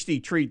 My tasty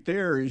treat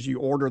there is you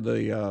order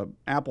the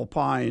apple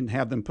pie and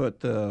have them put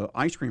the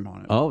ice cream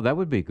on it. Oh, that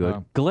would be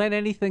good. Glenn,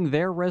 anything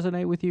there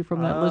resonate with you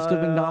from that list of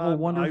McDonald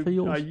Wonder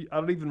Feels? I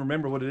don't even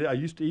remember what it is. I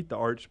used to eat the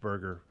Arch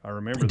Burger. I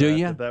remember Do that.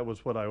 ya? That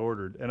was what I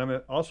ordered. And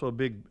I'm also a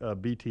big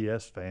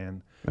BTS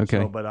fan.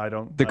 Okay. So, but I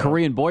don't. The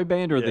Korean boy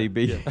band or the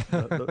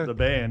the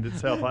band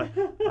itself.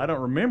 I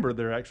don't remember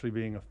there actually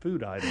being a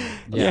food item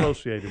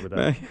associated with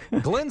that.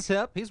 Glenn's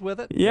hip. He's with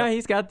it. Yeah,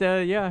 he's got the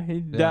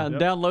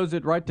downloads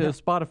it right to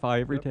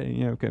Spotify every day.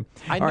 Yeah, okay.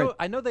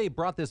 I know they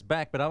brought this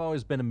back, but I've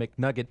always been a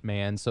McNugget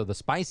man, so the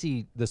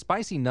spicy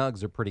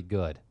nugs are pretty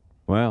good.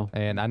 Wow.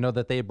 And I know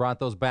that they brought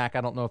those back.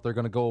 I don't know if they're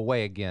going to go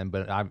away again,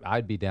 but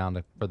I'd be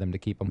down for them to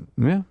keep them.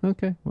 Yeah,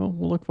 okay. Well,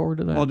 we'll look forward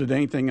to that. Well, did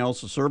anything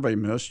else the survey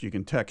missed? You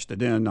can text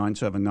it in,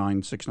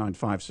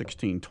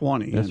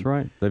 979-695-1620. That's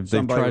right.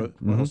 They've tried.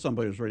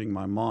 Somebody was reading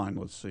my mind.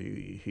 Let's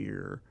see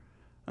here.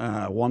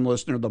 One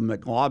listener, the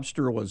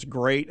McLobster was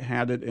great,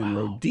 had it in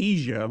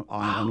Rhodesia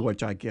Island,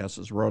 which I guess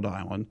is Rhode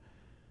Island.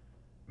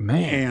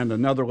 Man. And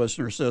another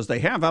listener says they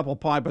have apple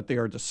pie, but they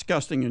are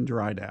disgusting and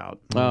dried out.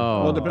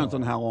 Oh. Well, it depends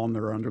on how long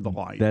they're under the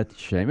light. That's a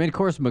shame. And of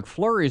course,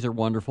 McFlurries are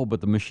wonderful,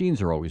 but the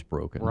machines are always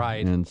broken.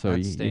 Right. And so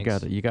you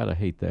stinks. gotta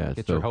hate that.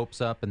 Get your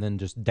hopes up and then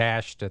just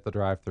dashed at the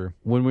drive-thru.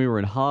 When we were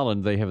in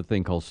Holland, they have a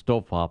thing called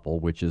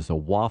Stroopwafel, which is a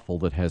waffle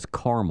that has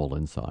caramel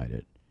inside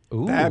it.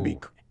 Ooh. That'd be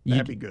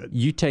good.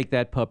 You take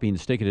that puppy and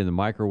stick it in the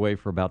microwave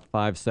for about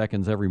 5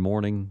 seconds every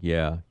morning.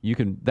 Yeah, you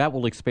can. That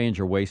will expand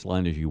your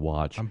waistline as you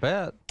watch. I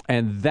bet.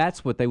 And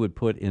that's what they would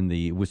put in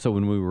the. So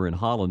when we were in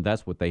Holland,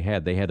 that's what they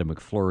had. They had a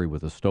McFlurry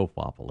with a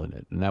Stroopwafel in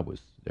it, and that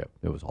was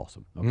it was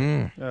awesome.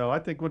 Okay. I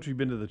think once you've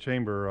been to the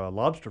Chamber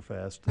Lobster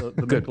Fest, the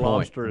Good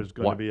McLobster point. is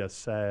going to be a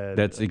sad.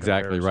 That's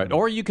exactly right. comparison.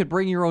 Or you could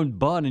bring your own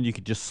bun and you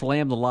could just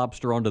slam the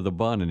lobster onto the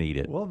bun and eat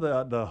it. Well,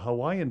 the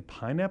Hawaiian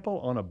pineapple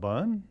on a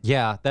bun.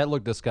 Yeah, that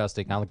looked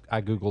disgusting.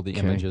 I googled the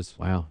images.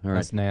 Wow, all right.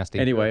 That's nasty.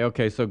 Anyway,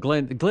 okay, so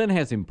Glenn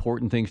has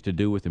important things to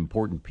do with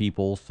important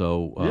people,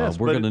 so Yes,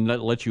 we're but going to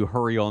let you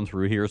hurry on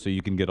through here so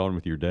you can get on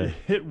with your day.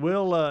 It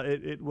will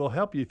it will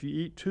help you if you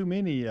eat too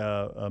many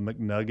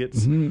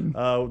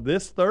McNuggets.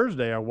 This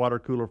Thursday, our Water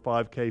Cooler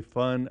 5K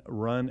Fun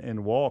Run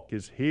and Walk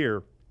is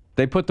here.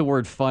 They put the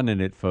word fun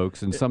in it,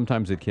 folks, and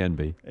sometimes it can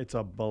be. It's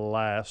a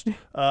blast.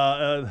 And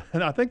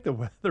I think the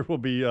weather will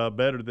be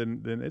better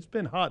than it's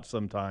been hot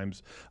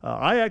sometimes.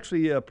 I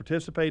actually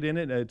participate in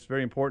it. It's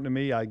very important to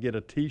me. I get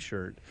a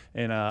T-shirt,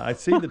 and I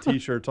see the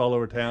T-shirts all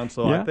over town,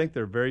 so Yeah. I think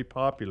they're very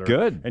popular.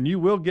 Good. And you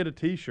will get a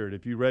T-shirt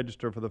if you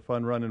register for the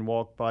Fun Run and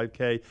Walk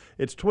 5K.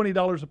 It's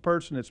 $20 a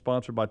person. It's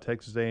sponsored by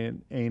Texas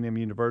A&M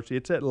University.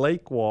 It's at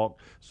Lake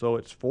Walk, so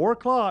it's 4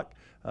 o'clock.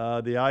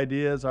 The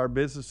idea is our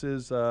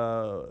businesses,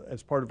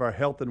 as part of our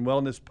health and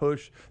wellness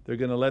push, they're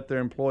going to let their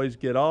employees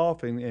get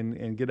off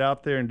and get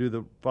out there and do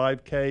the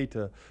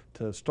 5K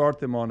to start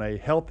them on a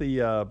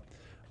healthy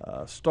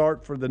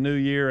start for the new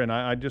year. And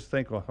I just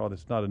think, well,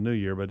 it's not a new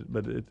year,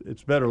 but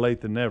it's better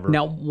late than never.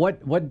 Now,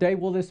 what day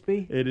will this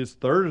be? It is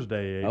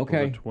Thursday, April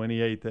Okay. the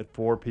 28th at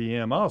 4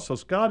 p.m. Oh, so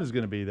Scott is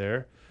going to be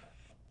there.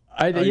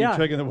 Are you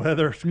checking the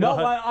weather, Scott? No,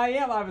 I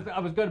am. I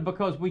was good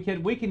because we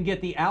can get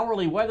the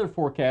hourly weather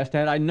forecast.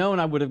 Had I known,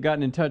 I would have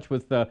gotten in touch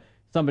with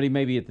somebody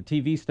maybe at the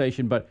TV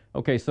station. But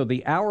okay, so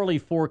the hourly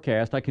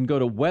forecast, I can go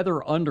to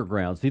Weather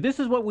Underground. See,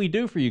 this is what we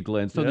do for you,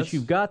 Glenn, so that Yes.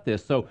 you've got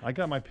this. So I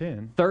got my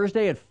pen.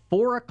 Thursday at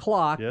 4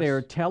 o'clock, Yes.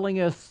 they're telling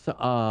us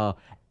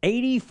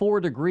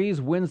 84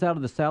 degrees, winds out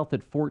of the south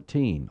at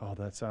 14. Oh,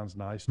 that sounds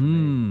nice to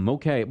me.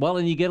 Okay. Well,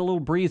 and you get a little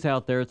breeze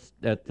out there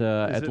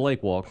at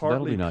Lake Walk, so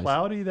that'll be nice. Partly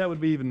cloudy? That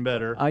would be even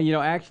better.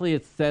 Actually,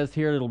 it says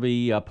here it'll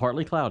be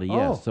partly cloudy.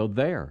 Yes, so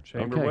there.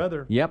 Chamber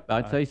weather. Yep,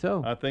 I'd say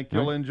so. I think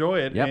you'll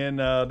enjoy it. Yep. And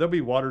there'll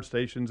be water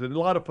stations and a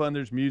lot of fun.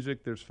 There's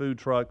music. There's food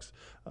trucks.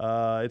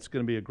 It's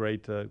going to be a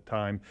great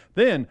time.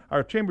 Then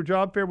our Chamber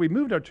Job Fair, we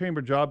moved our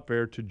Chamber Job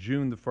Fair to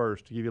June the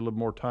 1st to give you a little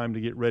more time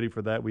to get ready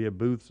for that. We have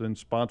booths and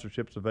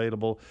sponsorships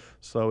available.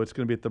 So it's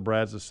going to be at the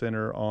Brazos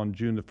Center on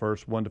June the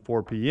 1st, 1 to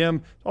 4 p.m.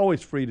 It's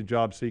always free to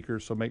job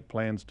seekers, so make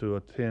plans to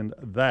attend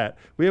that.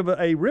 We have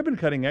a ribbon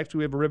cutting. Actually,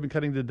 we have a ribbon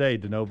cutting today.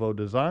 De Novo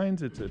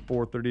Designs. It's at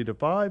 4:30 to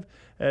 5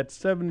 at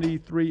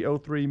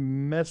 7303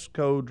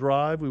 Mesco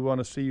Drive. We want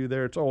to see you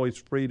there. It's always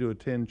free to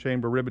attend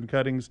Chamber ribbon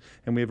cuttings,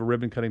 and we have a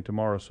ribbon cutting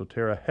tomorrow.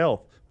 Soterra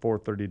Health,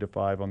 4:30 to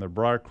 5 on their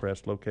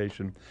Briarcrest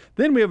location.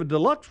 Then we have a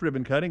deluxe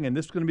ribbon cutting, and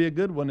this is going to be a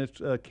good one.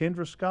 It's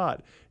Kendra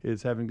Scott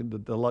is having the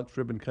deluxe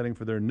ribbon cutting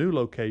for their new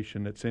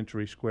location at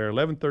Century Square,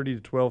 11:30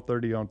 to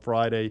 12:30 on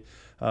Friday.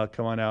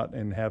 Come on out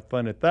and have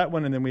fun at that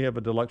one. And then we have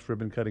a deluxe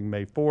ribbon cutting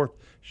May 4th,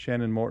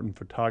 Shannon Morton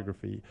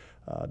Photography.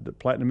 The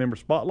Platinum Member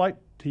Spotlight,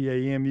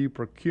 TAMU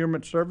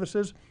Procurement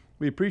Services.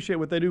 We appreciate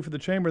what they do for the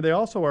Chamber. They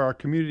also are our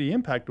Community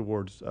Impact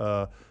Awards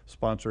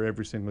sponsor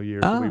every single year.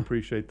 So we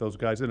appreciate those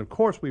guys. And, of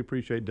course, we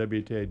appreciate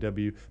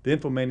WTAW, the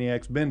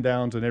Infomaniacs, Ben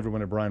Downs, and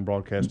everyone at Bryan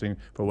Broadcasting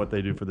for what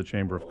they do for the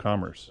Chamber of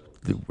Commerce.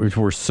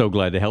 We're so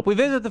glad to help. We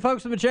visit the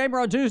folks in the Chamber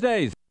on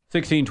Tuesdays.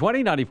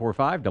 1620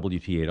 94.5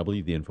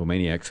 WTAW, the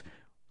Infomaniacs.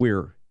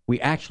 We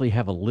actually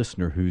have a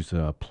listener who's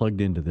plugged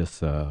into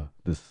this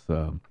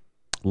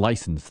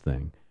license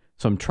thing.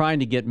 So I'm trying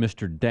to get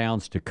Mr.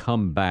 Downs to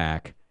come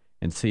back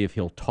and see if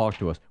he'll talk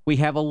to us. We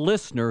have a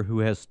listener who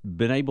has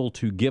been able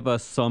to give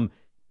us some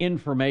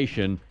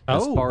information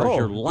as far as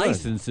your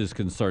license is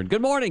concerned.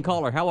 Good morning,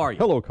 caller. How are you?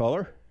 Hello,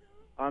 caller.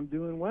 I'm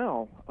doing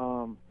well.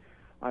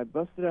 I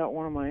busted out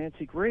one of my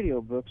antique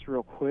radio books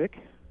real quick,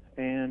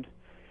 and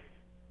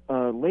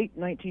late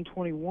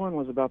 1921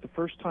 was about the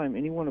first time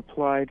anyone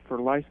applied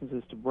for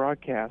licenses to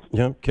broadcast.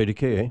 Yeah,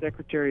 KDKA.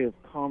 Secretary of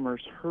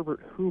Commerce Herbert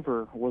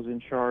Hoover was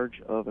in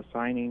charge of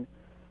assigning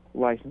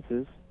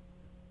licenses.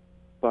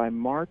 By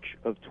March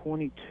of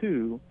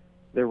 22,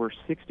 there were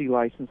 60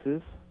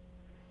 licenses,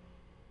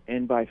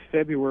 and by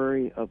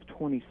February of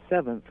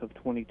 27th of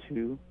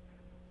 22,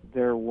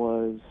 there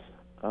was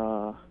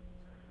so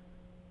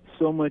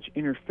much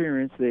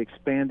interference they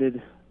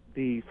expanded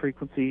the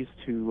frequencies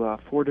to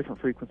 4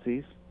 different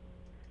frequencies.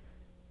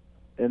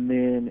 And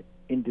then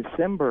in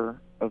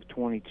December of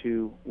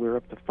 22, we're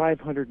up to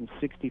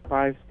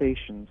 565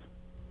 stations.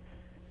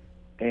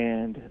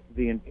 And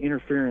the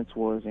interference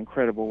was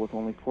incredible with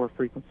only 4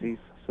 frequencies,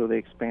 so they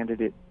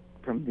expanded it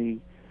from the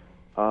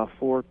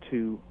 4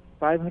 to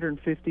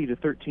 550 to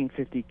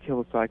 1350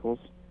 kilocycles,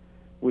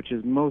 which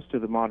is most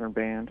of the modern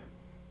band.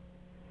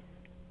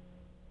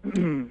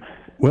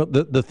 Well,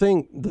 the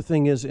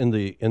thing is, in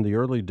the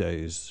early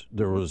days,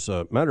 there was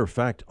matter of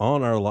fact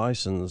on our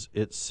license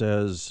it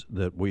says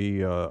that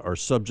we are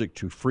subject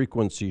to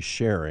frequency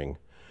sharing.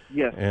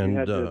 Yes, and you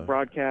had to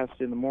broadcast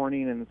in the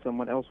morning, and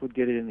someone else would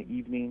get it in the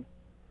evening.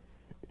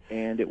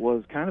 And it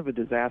was kind of a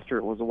disaster.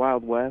 It was a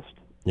Wild West.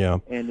 Yeah.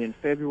 And in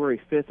February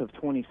 5th of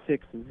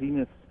 26, the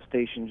Zenith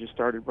station just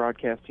started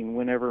broadcasting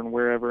whenever and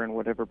wherever and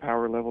whatever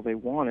power level they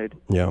wanted.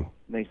 Yeah. And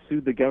they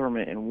sued the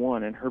government and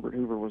won, and Herbert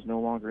Hoover was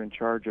no longer in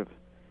charge of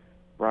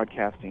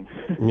broadcasting.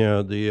 Yeah,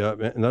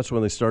 and that's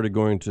when they started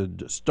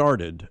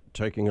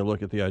taking a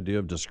look at the idea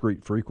of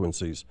discrete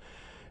frequencies.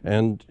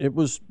 And it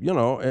was,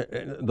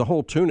 the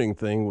whole tuning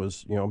thing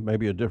was,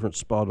 maybe a different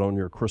spot on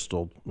your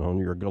crystal, on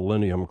your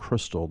galenium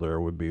crystal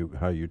there would be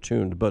how you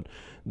tuned. But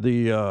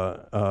the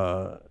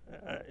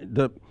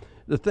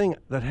thing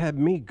that had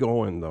me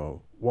going,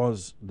 though,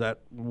 was that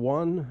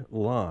one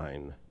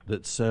line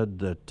that said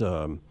that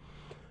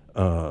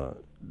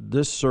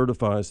this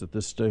certifies that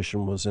this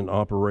station was in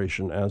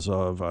operation as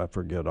of, I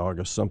forget,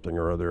 August something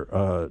or other,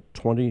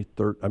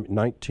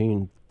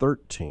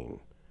 1913.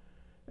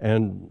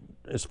 And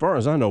as far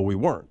as I know, we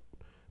weren't.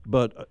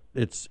 But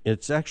it's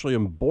actually a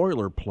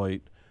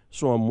boilerplate,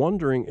 so I'm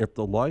wondering if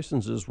the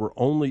licenses were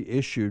only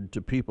issued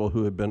to people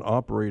who had been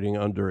operating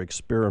under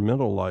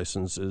experimental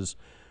licenses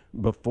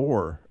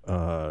before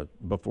the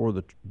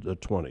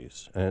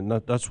 20s. And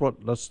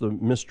that's the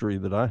mystery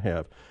that I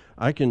have.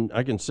 I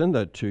can send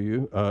that to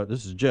you.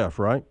 This is Jeff,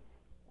 right?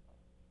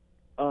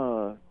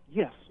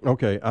 Yes.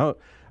 Okay.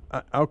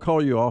 I'll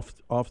call you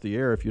off the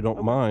air if you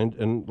don't mind,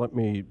 and let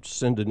me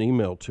send an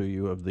email to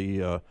you of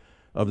the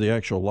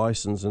actual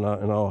license, and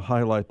I'll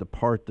highlight the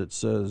part that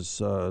says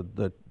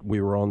that we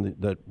were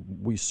that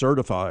we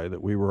certify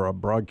that we were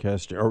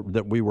broadcasting or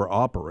that we were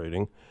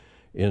operating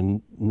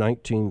in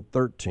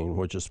 1913,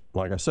 which is,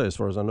 like I say, as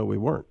far as I know, we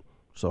weren't.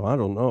 So I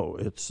don't know.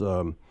 It's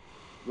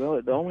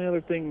well, the only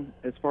other thing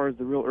as far as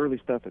the real early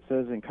stuff, it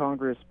says in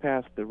Congress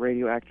passed the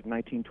Radio Act of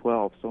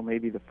 1912, so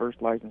maybe the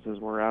first licenses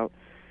were out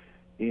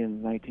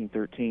in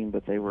 1913,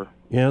 but they were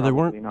they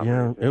weren't.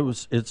 Yeah,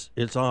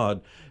 it's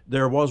odd.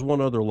 There was one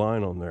other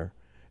line on there,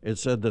 it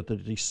said that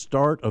at the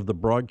start of the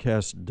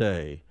broadcast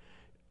day,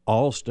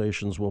 all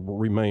stations will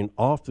remain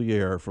off the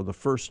air for the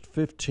first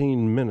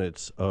 15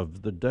 minutes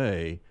of the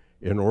day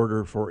in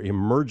order for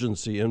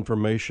emergency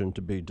information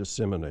to be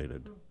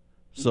disseminated.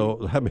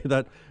 So I mean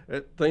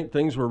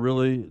things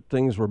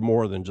were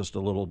more than just a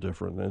little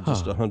different than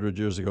just 100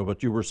 years ago.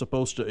 But you were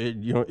supposed to,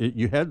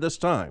 you had this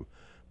time,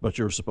 but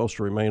you were supposed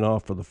to remain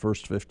off for the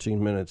first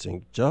 15 minutes,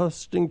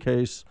 just in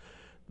case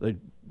they,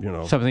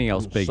 something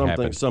else big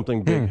happened.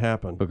 Something big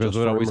happened. Because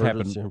it always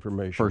happens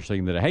first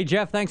thing that. Hey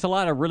Jeff, thanks a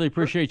lot. I really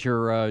appreciate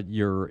your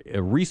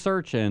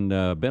research, and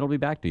Ben will be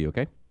back to you.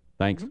 Okay,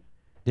 thanks.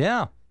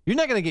 Yeah. You're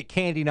not going to get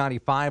Candy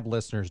 95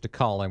 listeners to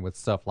call in with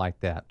stuff like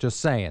that. Just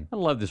saying. I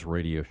love this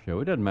radio show.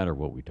 It doesn't matter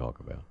what we talk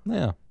about.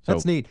 Yeah,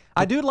 that's neat.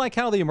 I do like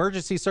how the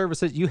emergency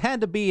services, you had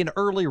to be an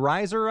early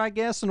riser, I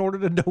guess, in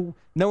order to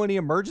know any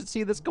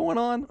emergency that's going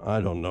on.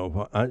 I don't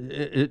know.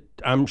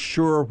 I'm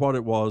sure what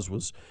it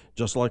was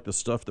just like the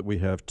stuff that we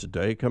have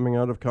today coming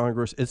out of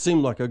Congress. It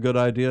seemed like a good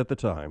idea at the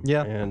time.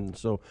 Yeah. And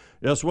so,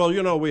 yes,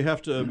 well, we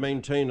have to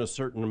maintain a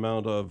certain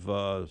amount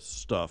of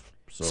stuff.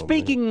 So,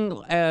 speaking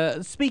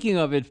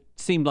of it,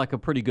 seemed like a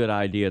pretty good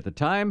idea at the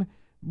time.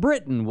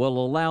 Britain will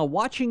allow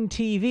watching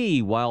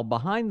TV while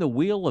behind the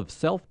wheel of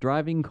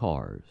self-driving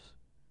cars.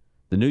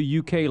 The new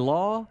UK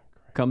law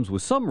comes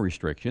with some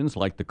restrictions,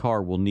 like the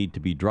car will need to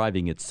be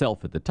driving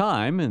itself at the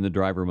time, and the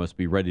driver must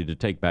be ready to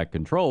take back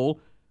control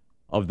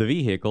of the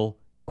vehicle,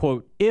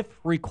 quote, if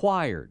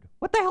required.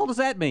 What the hell does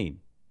that mean?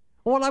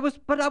 Well, I was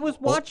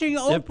watching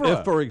Oprah.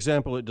 If, for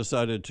example, it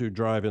decided to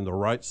drive in the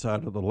right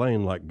side of the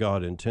lane like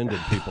God intended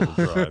people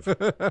to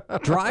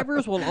drive.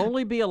 Drivers will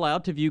only be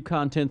allowed to view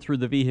content through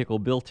the vehicle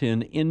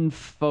built-in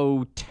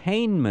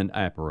infotainment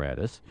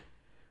apparatus.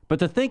 But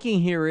the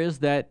thinking here is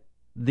that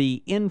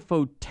the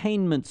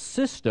infotainment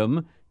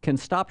system can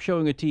stop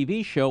showing a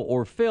TV show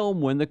or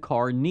film when the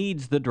car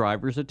needs the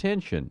driver's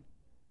attention.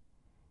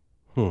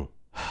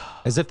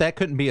 As if that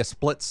couldn't be a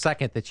split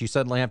second that you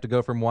suddenly have to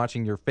go from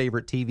watching your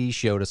favorite TV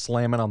show to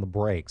slamming on the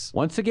brakes.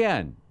 Once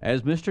again,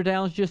 as Mr.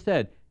 Downs just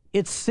said,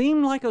 it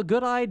seemed like a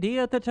good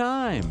idea at the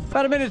time.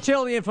 About a minute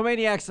till the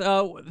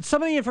Infomaniacs.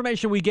 Some of the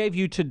information we gave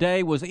you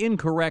today was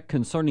incorrect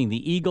concerning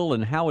the Eagle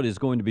and how it is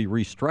going to be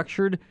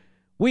restructured.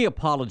 We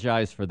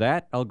apologize for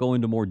that. I'll go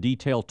into more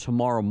detail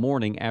tomorrow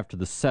morning after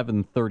the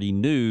 7:30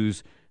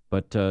 news.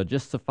 But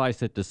just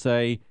suffice it to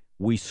say,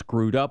 we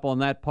screwed up on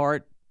that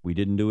part. We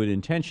didn't do it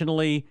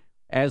intentionally.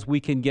 As we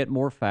can get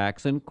more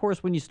facts. And, of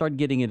course, when you start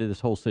getting into this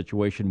whole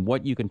situation,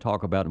 what you can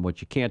talk about and what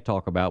you can't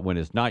talk about when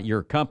it's not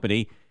your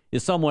company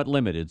is somewhat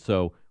limited.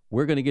 So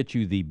we're going to get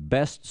you the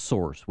best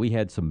source. We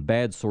had some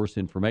bad source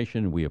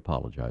information, and we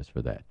apologize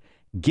for that.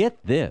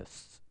 Get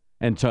this,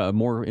 and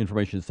more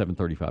information at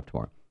 7:35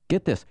 tomorrow.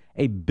 Get this.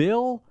 A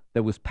bill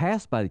that was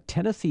passed by the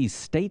Tennessee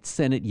State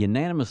Senate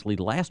unanimously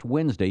last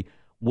Wednesday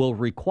will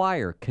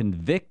require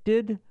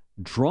convicted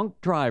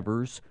drunk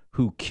drivers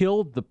who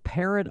killed the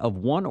parent of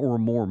one or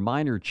more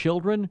minor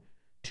children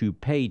to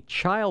pay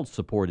child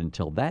support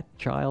until that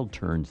child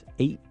turns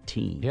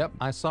 18. Yep,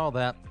 I saw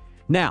that.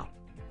 Now,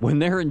 when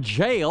they're in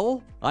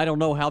jail, I don't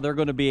know how they're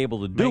going to be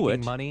able to do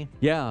Making it. money.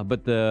 Yeah,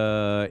 but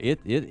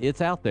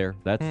it's out there.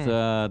 That's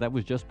that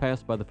was just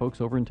passed by the folks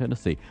over in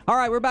Tennessee. All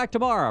right, we're back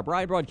tomorrow.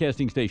 Bryan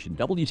Broadcasting Station,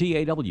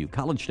 WTAW,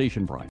 College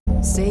Station, Bryan.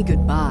 Say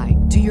goodbye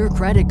to your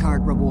credit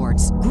card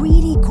rewards.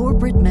 Greedy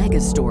corporate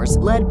mega stores,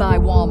 led by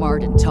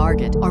Walmart and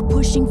Target, are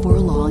pushing for a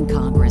law in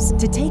Congress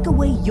to take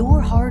away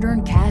your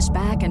hard-earned cash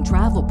back and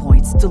travel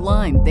points to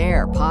line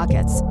their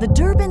pockets. The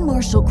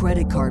Durbin-Marshall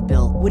credit card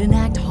bill would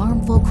enact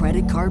harmful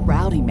credit card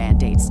routing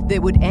mandates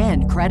that would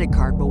end credit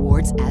card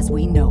rewards as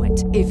we know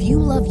it. If you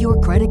love your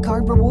credit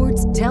card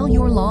rewards, tell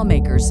your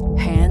lawmakers,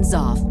 hands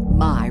off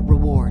my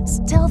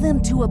rewards. Tell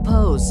them to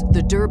oppose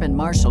the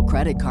Durbin-Marshall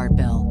credit card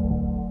bill.